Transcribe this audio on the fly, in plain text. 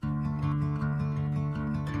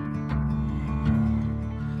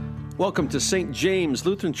Welcome to St. James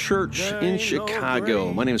Lutheran Church in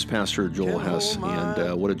Chicago. My name is Pastor Joel Hess,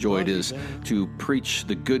 and what a joy it is to preach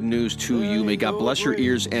the good news to you. May God bless your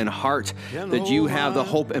ears and heart, that you have the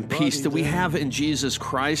hope and peace that we have in Jesus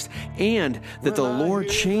Christ, and that the Lord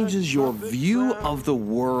changes your view of the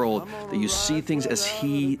world, that you see things as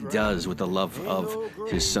He does with the love of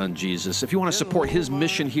His Son, Jesus. If you want to support His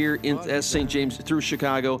mission here at St. James through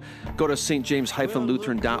Chicago, go to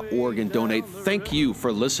stjames-lutheran.org and donate. Thank you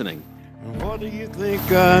for listening. What do you think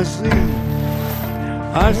I see?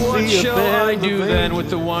 What shall I do then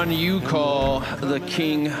with the one you call the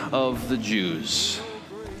King of the Jews?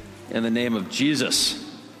 In the name of Jesus,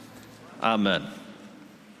 amen.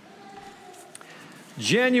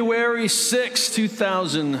 January 6,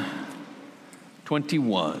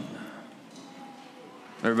 2021.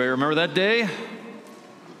 Everybody remember that day?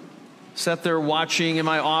 Sat there watching in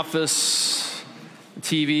my office,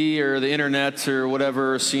 TV or the internet or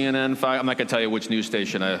whatever, CNN. I'm not going to tell you which news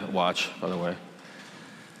station I watch, by the way.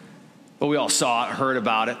 But we all saw it, heard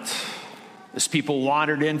about it. As people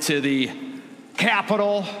wandered into the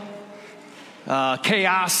Capitol,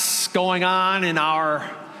 chaos going on in our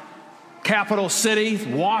capital city,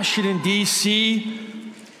 Washington, D.C.,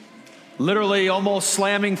 literally almost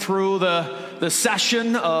slamming through the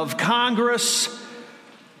session of Congress.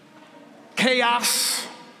 Chaos.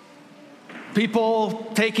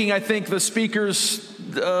 People taking, I think, the speaker's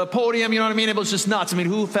podium, you know what I mean? It was just nuts. I mean,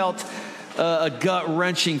 who felt a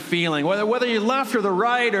gut-wrenching feeling? Whether you're left or the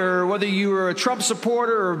right, or whether you were a Trump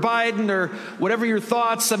supporter or Biden or whatever your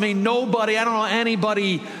thoughts, I mean, I don't know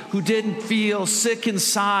anybody who didn't feel sick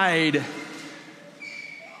inside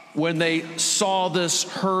when they saw this,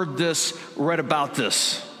 heard this, read about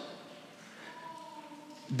this.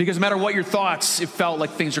 Because no matter what your thoughts, it felt like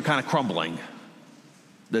things are kind of crumbling.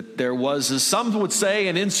 That there was, as some would say,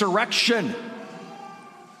 an insurrection,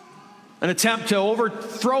 an attempt to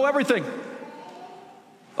overthrow everything.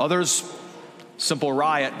 Others, simple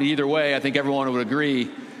riot. But either way, I think everyone would agree,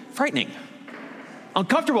 frightening,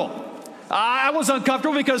 uncomfortable. I was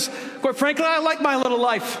uncomfortable because, quite frankly, I like my little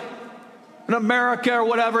life in America or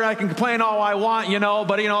whatever, and I can complain all I want,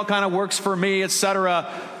 but, it kind of works for me, etc.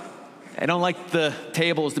 I don't like the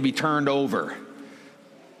tables to be turned over.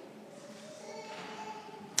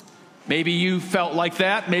 Maybe you felt like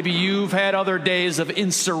that. Maybe you've had other days of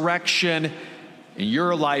insurrection in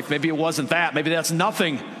your life. Maybe it wasn't that. Maybe that's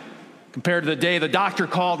nothing compared to the day the doctor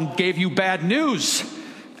called and gave you bad news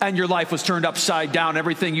and your life was turned upside down.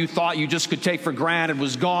 Everything you thought you just could take for granted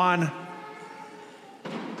was gone.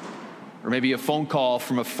 Or maybe a phone call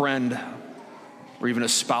from a friend or even a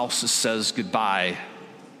spouse that says goodbye.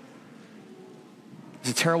 It's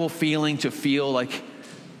a terrible feeling to feel like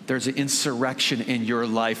there's an insurrection in your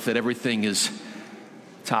life, that everything is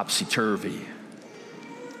topsy-turvy.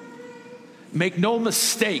 Make no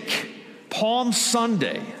mistake, Palm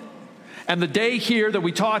Sunday and the day here that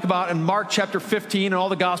we talk about in Mark chapter 15 and all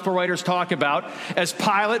the gospel writers talk about, as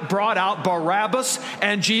Pilate brought out Barabbas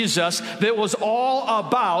and Jesus, that was all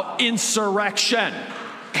about insurrection,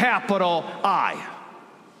 capital I.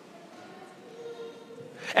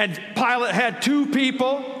 And Pilate had two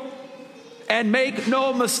people. And make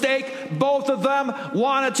no mistake, both of them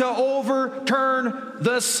wanted to overturn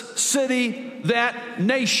this city, that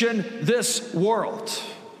nation, this world.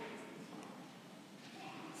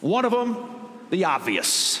 One of them, the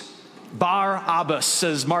obvious. Barabbas,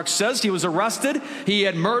 as Mark says, he was arrested. He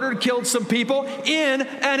had murdered, killed some people in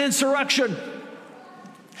an insurrection.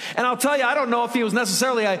 And I'll tell you, I don't know if he was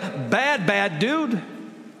necessarily a bad dude.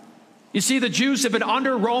 You see, the Jews have been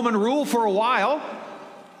under Roman rule for a while.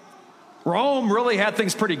 Rome really had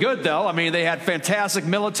things pretty good, though. I mean, they had fantastic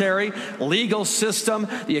military, legal system.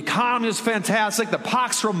 The economy was fantastic. The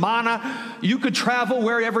Pax Romana, you could travel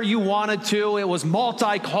wherever you wanted to. It was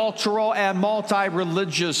multicultural and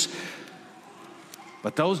multi-religious.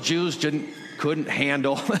 But those Jews couldn't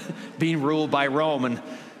handle being ruled by Rome. And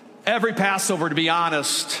every Passover, to be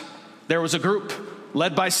honest, there was a group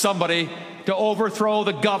led by somebody to overthrow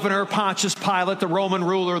the governor, Pontius Pilate, the Roman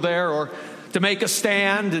ruler there, or to make a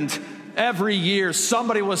stand. And every year,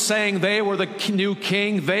 somebody was saying they were the new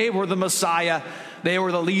king, they were the Messiah, they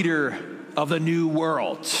were the leader of the new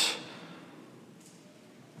world.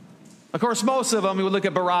 Of course, most of them, we would look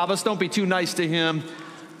at Barabbas, don't be too nice to him.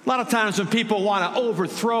 A lot of times when people want to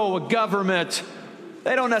overthrow a government,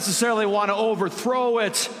 they don't necessarily want to overthrow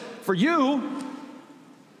it for you.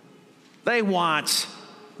 They want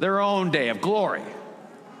their own day of glory,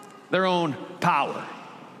 their own power,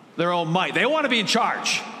 their own might. They want to be in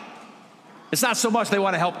charge. It's not so much they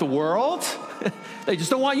want to help the world. They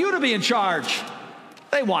just don't want you to be in charge.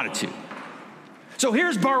 They wanted to. So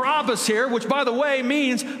here's Barabbas here, which, by the way,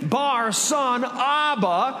 means Bar, son,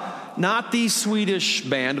 Abba, not the Swedish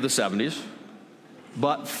band of the 70s,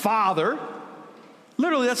 but Father.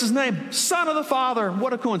 Literally, that's his name, Son of the Father.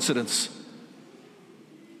 What a coincidence.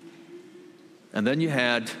 And then you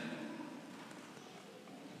had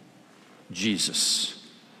Jesus,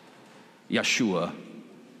 Yeshua,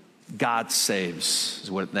 God saves,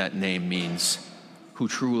 is what that name means, who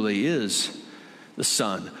truly is the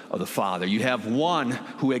Son of the Father. You have one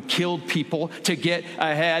who had killed people to get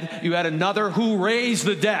ahead. You had another who raised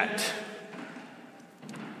the dead.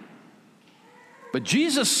 But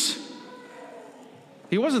Jesus,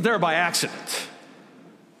 he wasn't there by accident.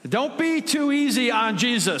 Don't be too easy on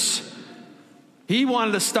Jesus. He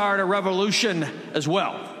wanted to start a revolution as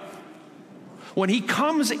well. When he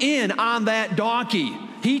comes in on that donkey,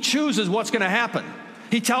 he chooses what's going to happen.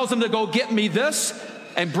 He tells them to go get me this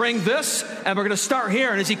and bring this, and we're going to start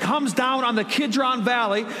here. And as he comes down on the Kidron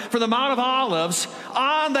Valley from the Mount of Olives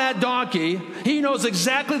on that donkey, he knows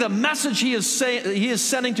exactly the message he is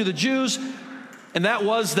sending to the Jews, and that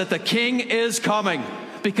was that the king is coming,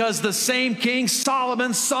 because the same king,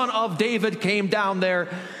 Solomon, son of David, came down there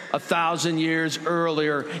 1,000 years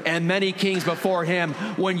earlier, and many kings before him.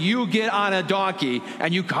 When you get on a donkey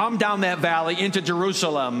and you come down that valley into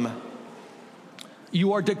Jerusalem,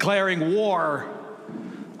 you are declaring war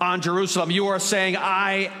on Jerusalem. You are saying,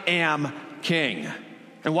 I am king.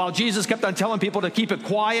 And while Jesus kept on telling people to keep it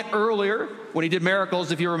quiet earlier, when he did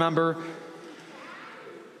miracles, if you remember,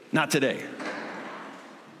 not today.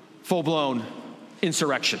 Full-blown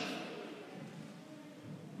insurrection.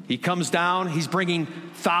 He comes down, he's bringing,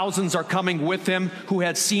 thousands are coming with him who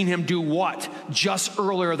had seen him do what? Just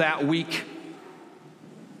earlier that week,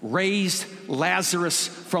 raised Lazarus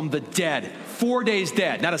from the dead. 4 days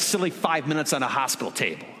dead, not a silly 5 minutes on a hospital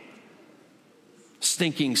table.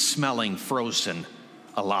 Stinking, smelling, frozen,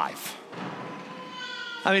 alive.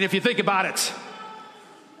 I mean, if you think about it,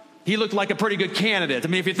 he looked like a pretty good candidate. I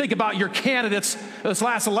mean, if you think about your candidates this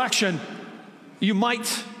last election, you might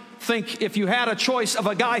think, if you had a choice of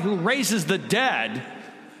a guy who raises the dead,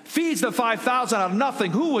 feeds the 5,000 out of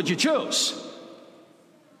nothing, who would you choose?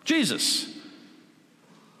 Jesus.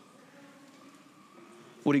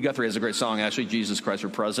 Woody Guthrie has a great song, actually, Jesus Christ for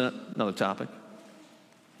President, another topic.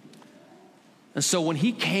 And so when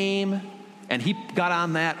he came and he got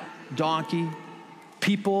on that donkey,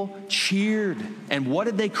 people cheered. And what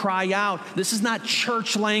did they cry out? This is not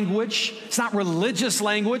church language. It's not religious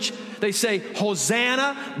language. They say,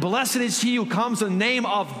 Hosanna, blessed is he who comes in the name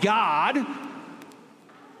of God.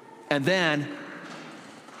 And then,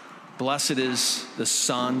 blessed is the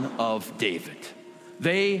Son of David.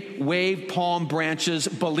 They waved palm branches,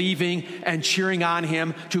 believing and cheering on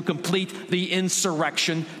him to complete the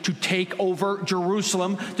insurrection, to take over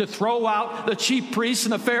Jerusalem, to throw out the chief priests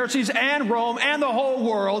and the Pharisees and Rome and the whole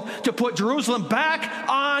world, to put Jerusalem back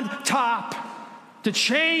on top, to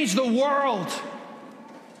change the world.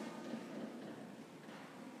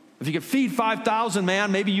 If you can feed 5,000,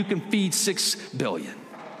 man, maybe you can feed 6 billion.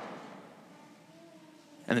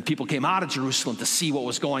 And the people came out of Jerusalem to see what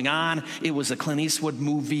was going on. It was a Clint Eastwood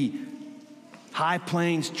movie. High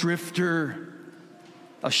Plains Drifter.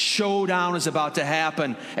 A showdown is about to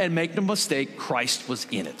happen. And make no mistake, Christ was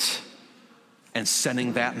in it. And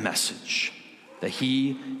sending that message that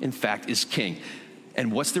he, in fact, is king.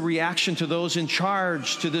 And what's the reaction to those in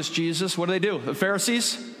charge to this Jesus? What do? The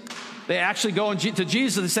Pharisees? They actually go to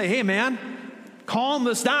Jesus and say, hey, man, calm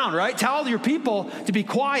this down, right? Tell your people to be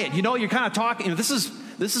quiet. You know, you're kind of talking, this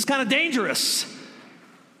is kind of dangerous.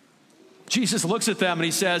 Jesus looks at them and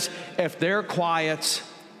he says, if they're quiet,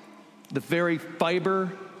 the very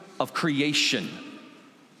fiber of creation,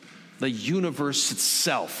 the universe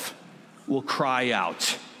itself, will cry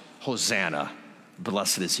out, Hosanna,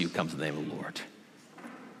 blessed is he who comes in the name of the Lord.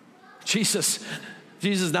 Jesus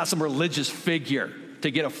is not some religious figure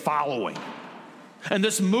to get a following. And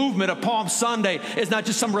this movement of Palm Sunday is not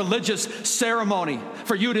just some religious ceremony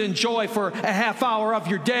for you to enjoy for a half hour of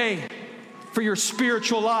your day, for your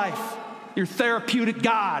spiritual life, your therapeutic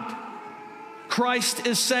God. Christ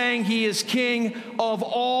is saying he is king of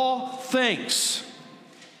all things.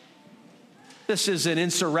 This is an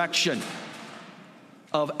insurrection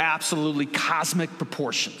of absolutely cosmic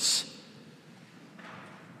proportions.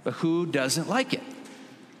 But who doesn't like it?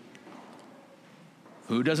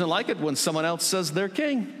 Who doesn't like it when someone else says they're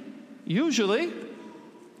king? Usually,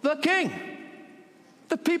 the king,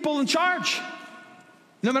 the people in charge.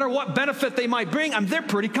 No matter what benefit they might bring, they're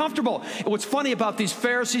pretty comfortable. And what's funny about these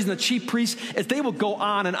Pharisees and the chief priests is they will go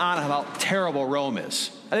on and on about how terrible Rome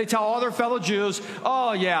is. And they tell all their fellow Jews,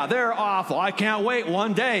 oh yeah, they're awful. I can't wait.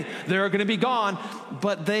 One day they're going to be gone.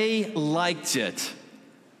 But they liked it.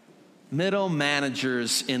 Middle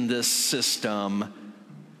managers in this system,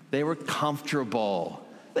 they were comfortable.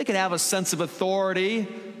 They could have a sense of authority,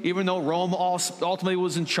 even though Rome ultimately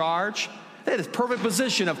was in charge. They had this perfect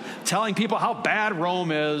position of telling people how bad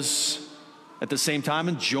Rome is, at the same time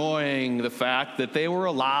enjoying the fact that they were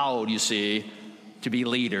allowed, you see, to be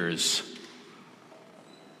leaders.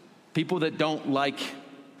 People that don't like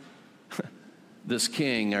this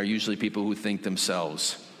king are usually people who think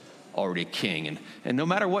themselves already king. And no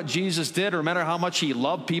matter what Jesus did, or no matter how much he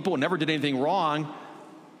loved people and never did anything wrong,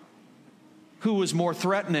 who was more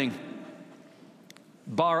threatening?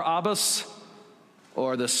 Barabbas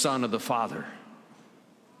or the Son of the Father?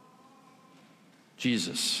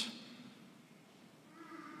 Jesus.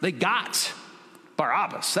 They got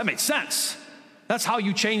Barabbas. That made sense. That's how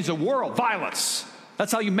you change the world, violence.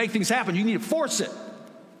 That's how you make things happen. You need to force it.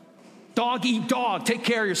 Dog eat dog, take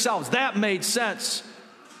care of yourselves. That made sense.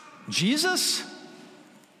 Jesus?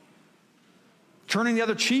 Turning the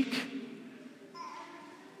other cheek?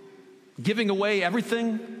 Giving away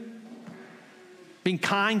everything, being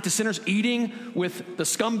kind to sinners, eating with the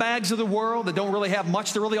scumbags of the world that don't really have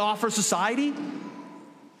much to really offer society.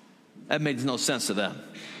 That made no sense to them.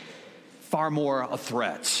 Far more a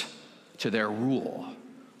threat to their rule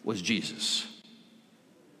was Jesus.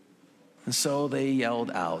 And so they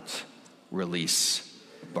yelled out, release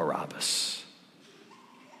Barabbas.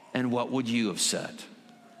 And what would you have said?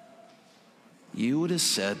 You would have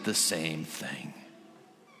said the same thing.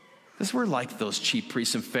 Because we're like those chief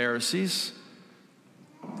priests and Pharisees.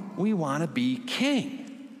 We want to be king.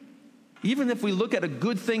 Even if we look at a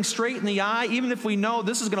good thing straight in the eye, even if we know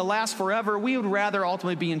this is going to last forever, we would rather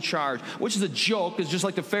ultimately be in charge, which is a joke. It's just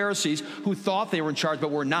like the Pharisees who thought they were in charge, but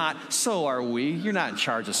were not. So are we. You're not in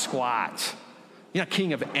charge of squat. You're not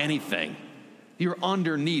king of anything. You're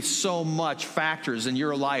underneath so much factors in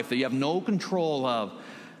your life that you have no control of.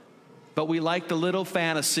 But we like the little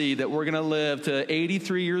fantasy that we're going to live to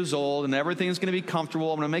 83 years old and everything's going to be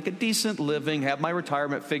comfortable. I'm going to make a decent living, have my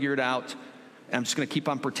retirement figured out, and I'm just going to keep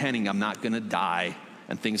on pretending I'm not going to die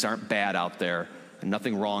and things aren't bad out there and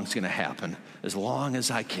nothing wrong is going to happen as long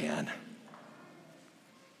as I can.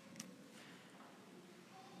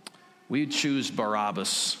 We choose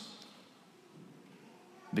Barabbas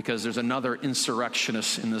because there's another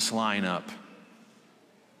insurrectionist in this lineup,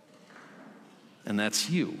 and that's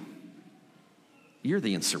you. You're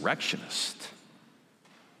the insurrectionist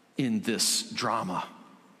in this drama.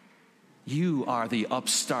 You are the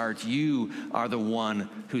upstart. You are the one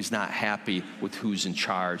who's not happy with who's in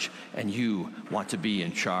charge, and you want to be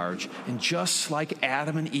in charge. And just like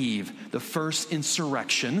Adam and Eve, the first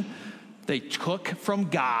insurrection, they took from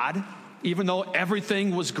God, even though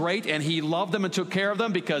everything was great and he loved them and took care of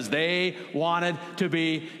them because they wanted to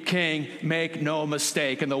be king. Make no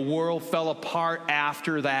mistake. And the world fell apart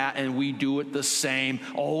after that, and we do it the same.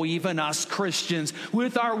 Oh, even us Christians,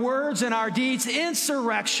 with our words and our deeds,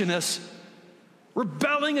 insurrectionists,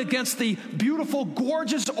 rebelling against the beautiful,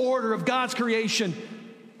 gorgeous order of God's creation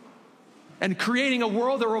and creating a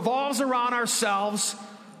world that revolves around ourselves,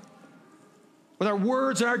 with our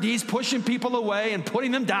words and our deeds pushing people away and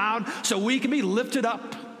putting them down so we can be lifted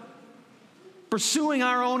up, pursuing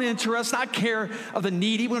our own interests, not care of the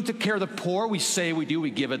needy. We don't take care of the poor. We say we do. We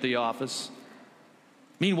give at the office.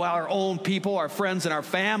 Meanwhile, our own people, our friends, and our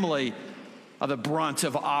family are the brunt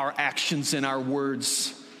of our actions and our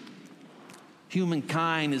words.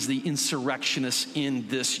 Humankind is the insurrectionist in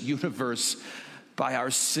this universe by our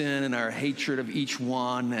sin and our hatred of each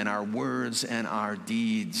one and our words and our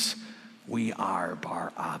deeds. We are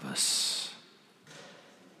Barabbas.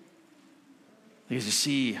 Because you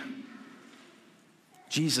see,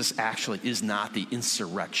 Jesus actually is not the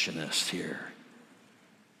insurrectionist here.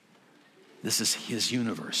 This is his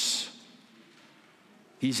universe.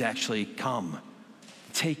 He's actually come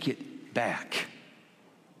to take it back.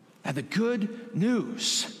 And the good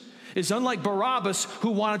news is, unlike Barabbas,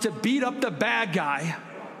 who wanted to beat up the bad guy,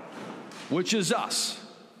 which is us,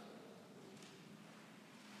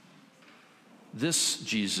 this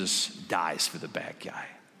Jesus dies for the bad guy.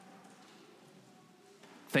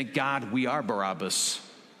 Thank God we are Barabbas,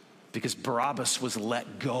 because Barabbas was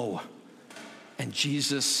let go, and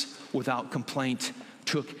Jesus, without complaint,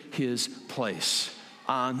 took his place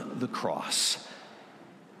on the cross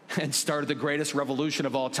and started the greatest revolution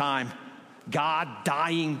of all time. God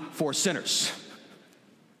dying for sinners.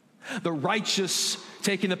 The righteous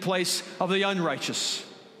taking the place of the unrighteous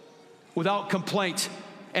without complaint.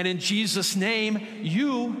 And in Jesus' name,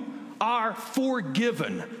 you are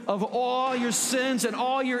forgiven of all your sins and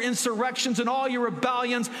all your insurrections and all your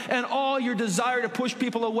rebellions and all your desire to push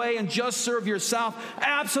people away and just serve yourself.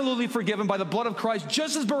 Absolutely forgiven by the blood of Christ,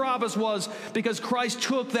 just as Barabbas was, because Christ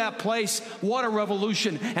took that place. What a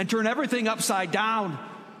revolution, and turned everything upside down.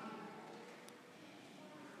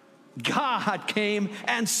 God came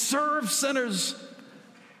and served sinners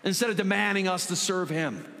instead of demanding us to serve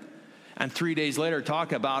him. And 3 days later,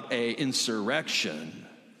 talk about an insurrection.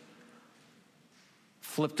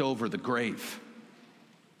 Flipped over the grave.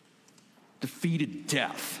 Defeated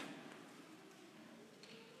death.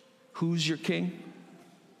 Who's your king?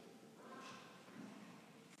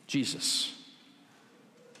 Jesus.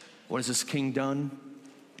 What has this king done?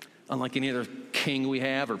 Unlike any other king we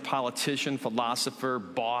have, or politician, philosopher,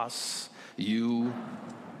 boss, you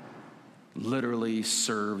literally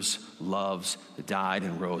serves, loves, died,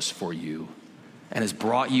 and rose for you, and has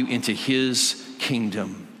brought you into his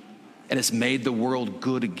kingdom, and has made the world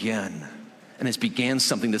good again, and has began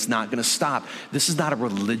something that's not going to stop. This is not a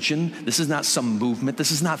religion. This is not some movement.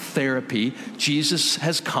 This is not therapy. Jesus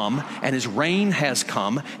has come, and his reign has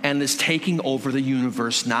come, and is taking over the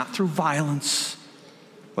universe, not through violence,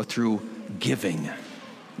 but through giving,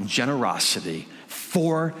 generosity,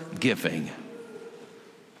 forgiving,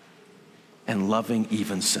 and loving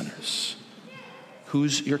even sinners.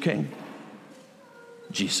 Who's your king?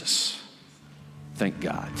 Jesus. Thank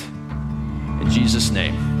God. In Jesus'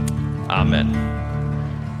 name,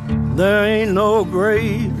 amen. There ain't no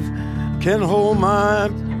grave can hold my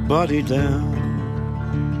body down.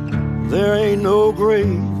 There ain't no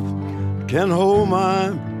grave can hold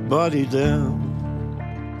my body down.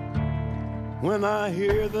 When I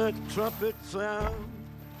hear that trumpet sound,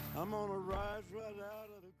 I'm gonna rise right out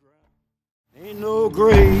of the ground. Ain't no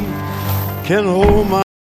grave can hold my